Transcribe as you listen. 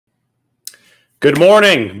Good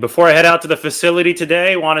morning. Before I head out to the facility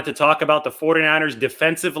today, I wanted to talk about the 49ers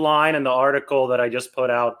defensive line and the article that I just put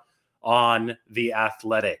out on The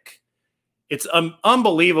Athletic. It's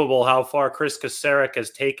unbelievable how far Kris Kocurek has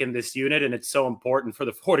taken this unit, and it's so important for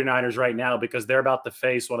the 49ers right now because they're about to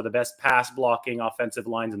face one of the best pass-blocking offensive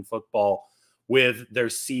lines in football with their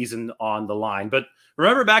season on the line. But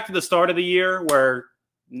remember back to the start of the year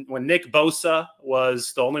when Nick Bosa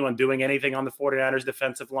was the only one doing anything on the 49ers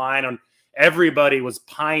defensive line, and everybody was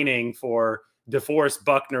pining for DeForest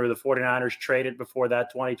Buckner, the 49ers traded before that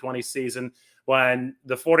 2020 season, when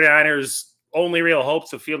the 49ers' only real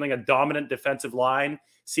hopes of fielding a dominant defensive line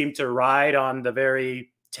seemed to ride on the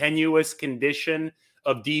very tenuous condition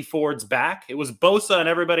of Dee Ford's back. It was Bosa and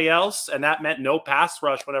everybody else, and that meant no pass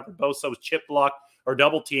rush whenever Bosa was chip blocked or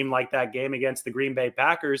double teamed like that game against the Green Bay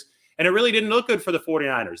Packers. And it really didn't look good for the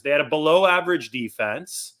 49ers. They had a below-average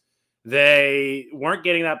defense. They weren't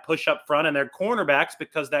getting that push up front, and their cornerbacks,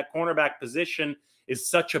 because that cornerback position is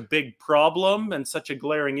such a big problem and such a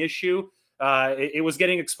glaring issue, it was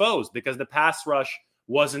getting exposed because the pass rush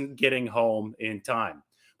wasn't getting home in time.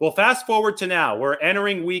 Well, fast forward to now. We're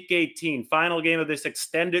entering Week 18, final game of this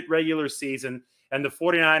extended regular season, and the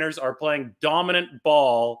 49ers are playing dominant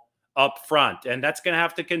ball up front. And that's going to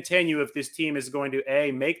have to continue if this team is going to,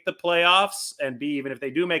 A, make the playoffs, and B, even if they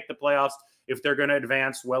do make the playoffs, if they're going to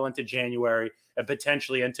advance well into January and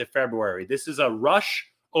potentially into February. This is a rush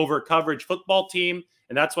over coverage football team,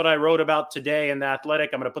 and that's what I wrote about today in The Athletic.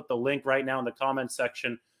 I'm going to put the link right now in the comments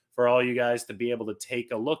section for all you guys to be able to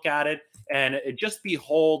take a look at it. And just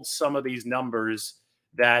behold some of these numbers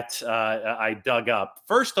that I dug up.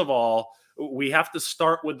 First of all, we have to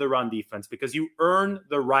start with the run defense because you earn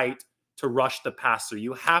the right to rush the passer.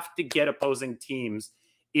 You have to get opposing teams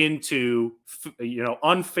into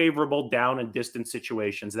unfavorable down and distance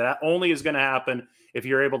situations. That only is going to happen if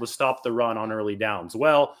you're able to stop the run on early downs.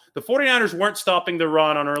 Well, the 49ers weren't stopping the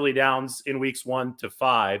run on early downs in weeks 1 to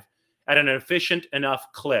 5 at an efficient enough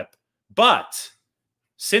clip. But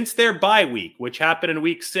since their bye week, which happened in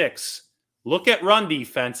week 6, look at run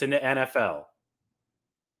defense in the NFL.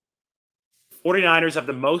 49ers have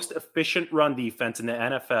the most efficient run defense in the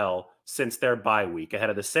NFL since their bye week, ahead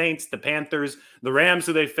of the Saints, the Panthers, the Rams,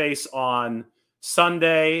 who they face on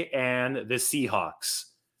Sunday, and the Seahawks.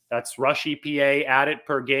 That's rush EPA added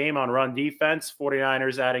per game on run defense.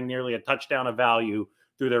 49ers adding nearly a touchdown of value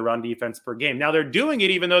through their run defense per game. Now, they're doing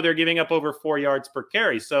it even though they're giving up over 4 yards per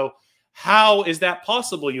carry. So how is that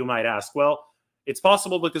possible, you might ask? Well, it's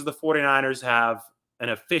possible because the 49ers have an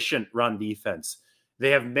efficient run defense. They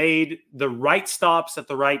have made the right stops at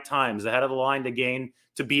the right times ahead of the line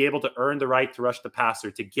to be able to earn the right to rush the passer,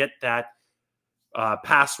 to get that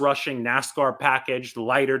pass rushing NASCAR package,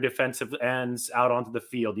 lighter defensive ends out onto the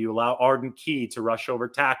field. You allow Arden Key to rush over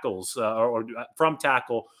tackles or from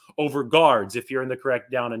tackle over guards if you're in the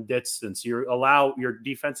correct down and distance. You allow your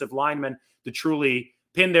defensive linemen to truly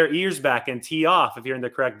pin their ears back and tee off if you're in the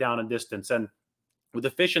correct down and distance. And with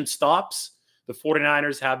efficient stops, the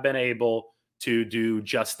 49ers have been able to do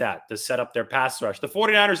just that, to set up their pass rush. The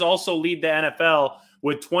 49ers also lead the NFL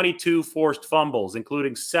with 22 forced fumbles,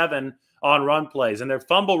 including 7 on run plays. And their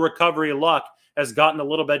fumble recovery luck has gotten a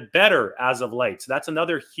little bit better as of late. So that's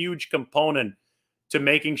another huge component to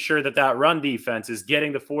making sure that that run defense is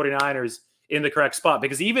getting the 49ers in the correct spot.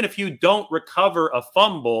 Because even if you don't recover a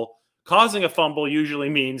fumble, causing a fumble usually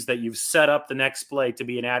means that you've set up the next play to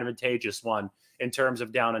be an advantageous one in terms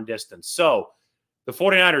of down and distance. So the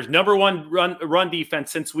 49ers, number 1 run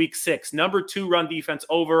defense since week 6, number 2 run defense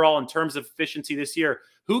overall in terms of efficiency this year.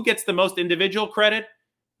 Who gets the most individual credit?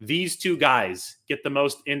 These 2 guys get the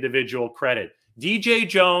most individual credit. DJ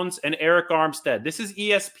Jones and Eric Armstead. This is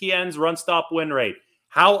ESPN's run stop win rate.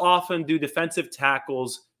 How often do defensive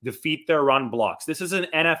tackles defeat their run blocks? This is an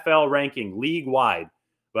NFL ranking league-wide.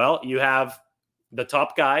 Well, you have the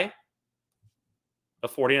top guy, a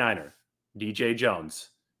 49er, DJ Jones.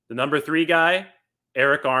 The number 3 guy,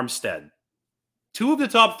 Eric Armstead. 2 of the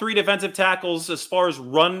top 3 defensive tackles as far as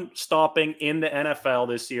run stopping in the NFL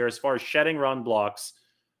this year, as far as shedding run blocks,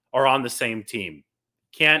 are on the same team.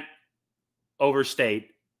 Can't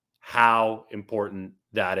overstate how important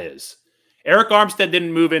that is. Eric Armstead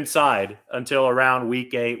didn't move inside until around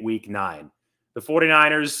week 8, week 9. The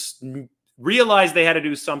 49ers realized they had to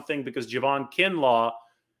do something because Javon Kinlaw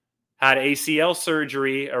had ACL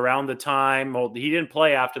surgery around the time. Well, he didn't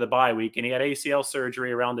play after the bye week, and he had ACL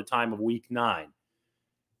surgery around the time of week 9.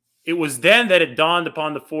 It was then that it dawned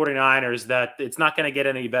upon the 49ers that it's not going to get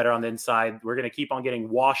any better on the inside. We're going to keep on getting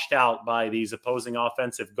washed out by these opposing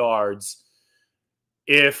offensive guards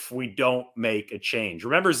if we don't make a change.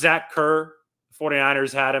 Remember Zach Kerr,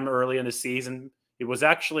 49ers had him early in the season. It was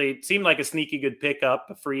actually, it seemed like a sneaky good pickup,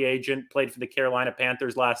 a free agent, played for the Carolina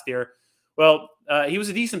Panthers last year. Well, he was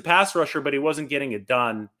a decent pass rusher, but he wasn't getting it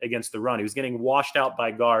done against the run. He was getting washed out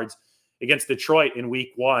by guards. Against Detroit in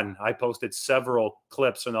week 1, I posted several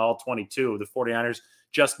clips on all 22 of the 49ers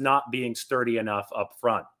just not being sturdy enough up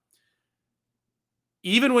front.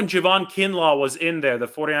 Even when Javon Kinlaw was in there, the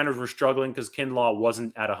 49ers were struggling because Kinlaw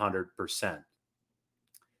wasn't at 100%.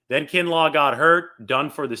 Then Kinlaw got hurt, done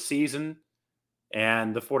for the season,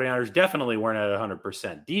 and the 49ers definitely weren't at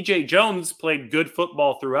 100%. DJ Jones played good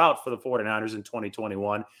football throughout for the 49ers in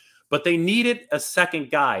 2021, but they needed a second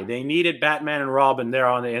guy. They needed Batman and Robin there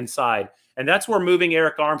on the inside, and that's where moving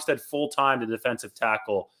Eric Armstead full-time to defensive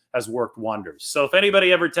tackle has worked wonders. So if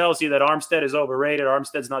anybody ever tells you that Armstead is overrated,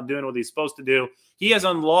 Armstead's not doing what he's supposed to do, he has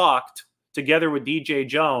unlocked, together with DJ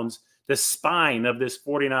Jones, the spine of this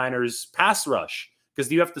 49ers pass rush,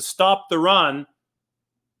 because you have to stop the run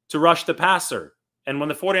to rush the passer. And when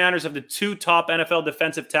the 49ers have the 2 top NFL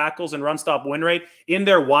defensive tackles and run stop win rate in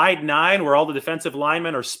their wide 9 where all the defensive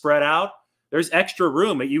linemen are spread out, there's extra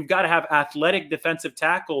room. You've got to have athletic defensive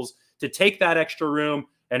tackles to take that extra room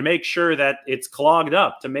and make sure that it's clogged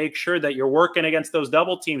up, to make sure that you're working against those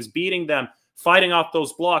double teams, beating them, fighting off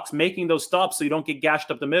those blocks, making those stops so you don't get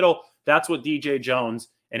gashed up the middle. That's what DJ Jones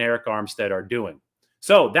and Eric Armstead are doing.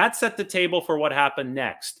 So that set the table for what happened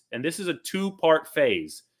next. And this is a 2-part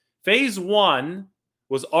phase. Phase 1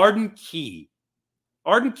 was Arden Key.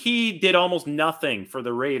 Arden Key did almost nothing for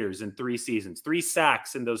the Raiders in 3 seasons, 3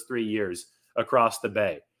 sacks in those 3 years across the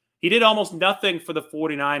Bay. He did almost nothing for the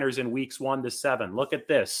 49ers in weeks 1 to 7. Look at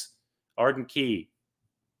this. Arden Key,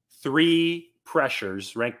 3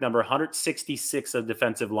 pressures, ranked number 166 of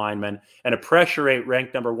defensive linemen, and a pressure rate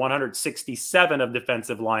ranked number 167 of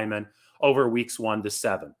defensive linemen over weeks 1 to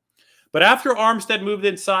 7. But after Armstead moved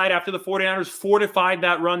inside, after the 49ers fortified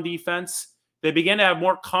that run defense, they began to have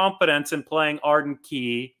more confidence in playing Arden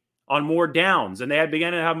Key on more downs. And they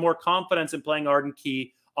began to have more confidence in playing Arden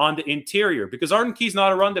Key on the interior, because Arden Key's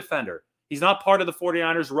not a run defender. He's not part of the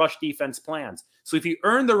 49ers rush defense plans. So if you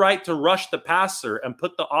earn the right to rush the passer and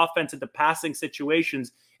put the offense into passing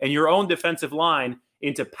situations and your own defensive line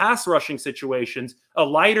into pass rushing situations, a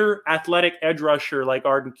lighter athletic edge rusher like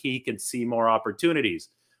Arden Key can see more opportunities.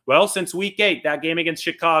 Well, since week 8, that game against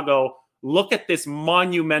Chicago, look at this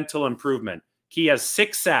monumental improvement. Key has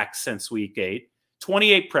 6 sacks since week 8,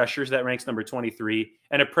 28 pressures, that ranks number 23,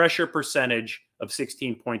 and a pressure percentage of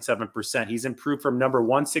 16.7%. He's improved from number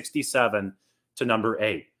 167 to number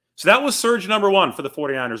 8. So that was surge number 1 for the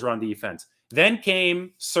 49ers run defense. Then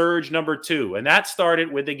came surge number 2, and that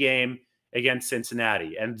started with the game against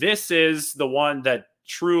Cincinnati. And this is the one that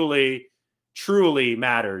truly, truly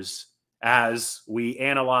matters as we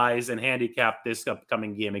analyze and handicap this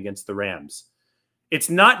upcoming game against the Rams. It's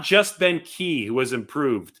not just been Key who has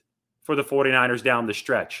improved for the 49ers down the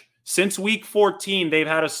stretch. Since week 14, they've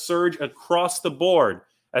had a surge across the board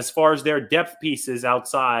as far as their depth pieces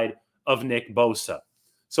outside of Nick Bosa.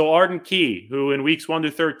 So Arden Key, who in weeks 1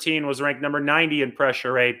 to 13 was ranked number 90 in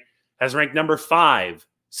pressure rate, has ranked number 5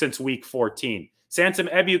 since week 14. Sansom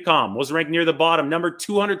Ebukam was ranked near the bottom, number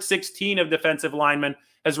 216 of defensive linemen,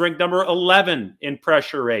 has ranked number 11 in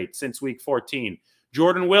pressure rate since week 14.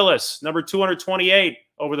 Jordan Willis, number 228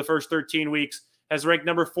 over the first 13 weeks, has ranked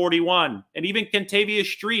number 41. And even Kentavious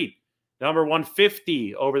Street, number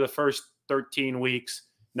 150 over the first 13 weeks,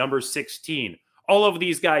 number 16. All of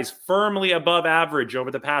these guys firmly above average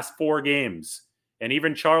over the past 4 games. And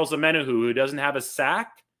even Charles Omenihu, who doesn't have a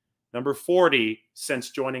sack, number 40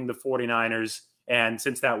 since joining the 49ers. And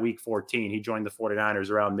since that week 14, he joined the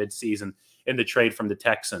 49ers around midseason in the trade from the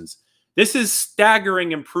Texans. This is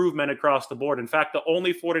staggering improvement across the board. In fact, the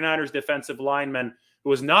only 49ers defensive lineman who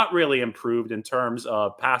has not really improved in terms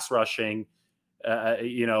of pass rushing,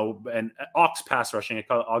 and pass rushing, I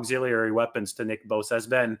call it auxiliary weapons to Nick Bosa, has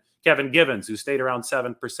been Kevin Givens, who stayed around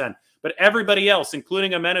 7%. But everybody else,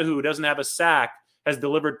 including Omenihu, who doesn't have a sack, has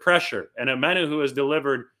delivered pressure. And Omenihu has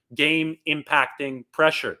delivered game-impacting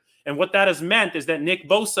pressure. And what that has meant is that Nick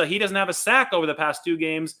Bosa, he doesn't have a sack over the past 2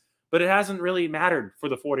 games, but it hasn't really mattered for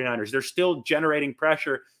the 49ers. They're still generating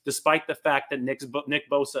pressure despite the fact that Nick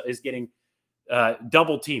Bosa is getting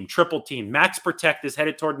double team, triple team. Max protect is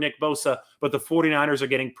headed toward Nick Bosa, but the 49ers are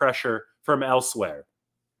getting pressure from elsewhere.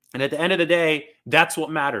 And at the end of the day, that's what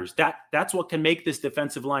matters. That's what can make this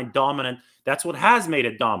defensive line dominant. That's what has made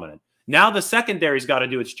it dominant. Now the secondary's got to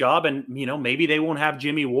do its job, and maybe they won't have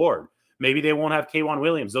Jimmy Ward. Maybe they won't have K'Wan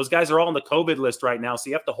Williams. Those guys are all on the COVID list right now, so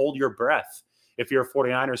you have to hold your breath if you're a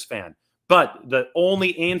 49ers fan. But the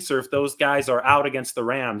only answer if those guys are out against the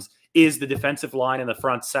Rams is the defensive line in the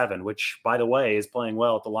front seven, which, by the way, is playing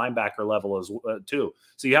well at the linebacker level as too.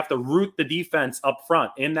 So you have to root the defense up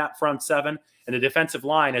front in that front seven. And the defensive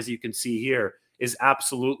line, as you can see here, is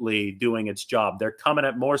absolutely doing its job. They're coming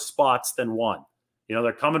at more spots than one. You know,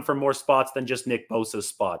 they're coming from more spots than just Nick Bosa's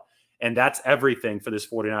spot. And that's everything for this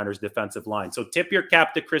 49ers defensive line. So tip your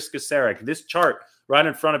cap to Kris Kocurek. This chart right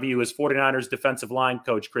in front of you is 49ers defensive line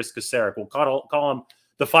coach Kris Kocurek. We'll call him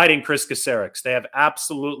the Fighting Kris Kocurek. They have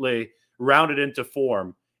absolutely rounded into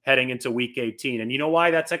form heading into Week 18. And you know why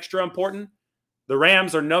that's extra important? The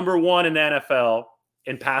Rams are #1 in the NFL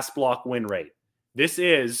in pass block win rate. This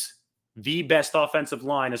is the best offensive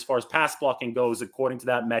line as far as pass blocking goes, according to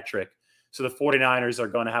that metric. So the 49ers are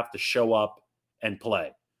going to have to show up and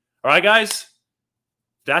play. All right, guys,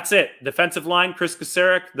 that's it. Defensive line, Kris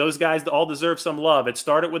Kocurek, those guys all deserve some love. It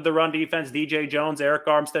started with the run defense, DJ Jones, Eric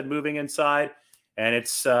Armstead moving inside, and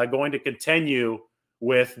it's going to continue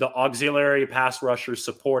with the auxiliary pass rushers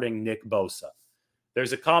supporting Nick Bosa.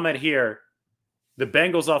 There's a comment here. The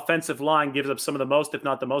Bengals offensive line gives up some of the most, if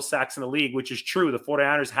not the most, sacks in the league, which is true. The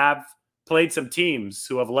 49ers have played some teams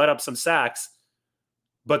who have let up some sacks,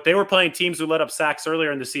 but they were playing teams who let up sacks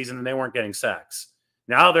earlier in the season and they weren't getting sacks.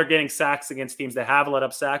 Now they're getting sacks against teams that have let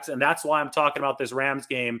up sacks, and that's why I'm talking about this Rams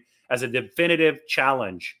game as a definitive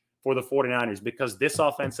challenge for the 49ers, because this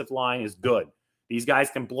offensive line is good. These guys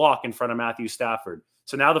can block in front of Matthew Stafford.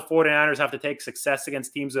 So now the 49ers have to take success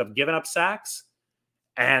against teams who have given up sacks,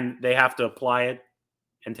 and they have to apply it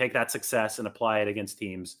and take that success and apply it against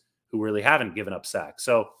teams who really haven't given up sacks.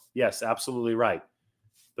 So, yes, absolutely right.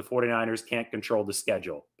 The 49ers can't control the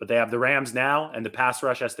schedule, but they have the Rams now, and the pass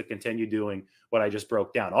rush has to continue doing what I just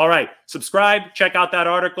broke down. All right, subscribe, check out that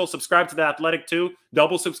article, subscribe to The Athletic too,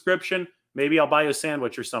 double subscription. Maybe I'll buy you a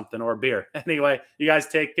sandwich or something or a beer. Anyway, you guys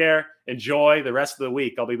take care. Enjoy the rest of the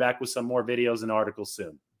week. I'll be back with some more videos and articles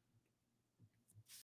soon.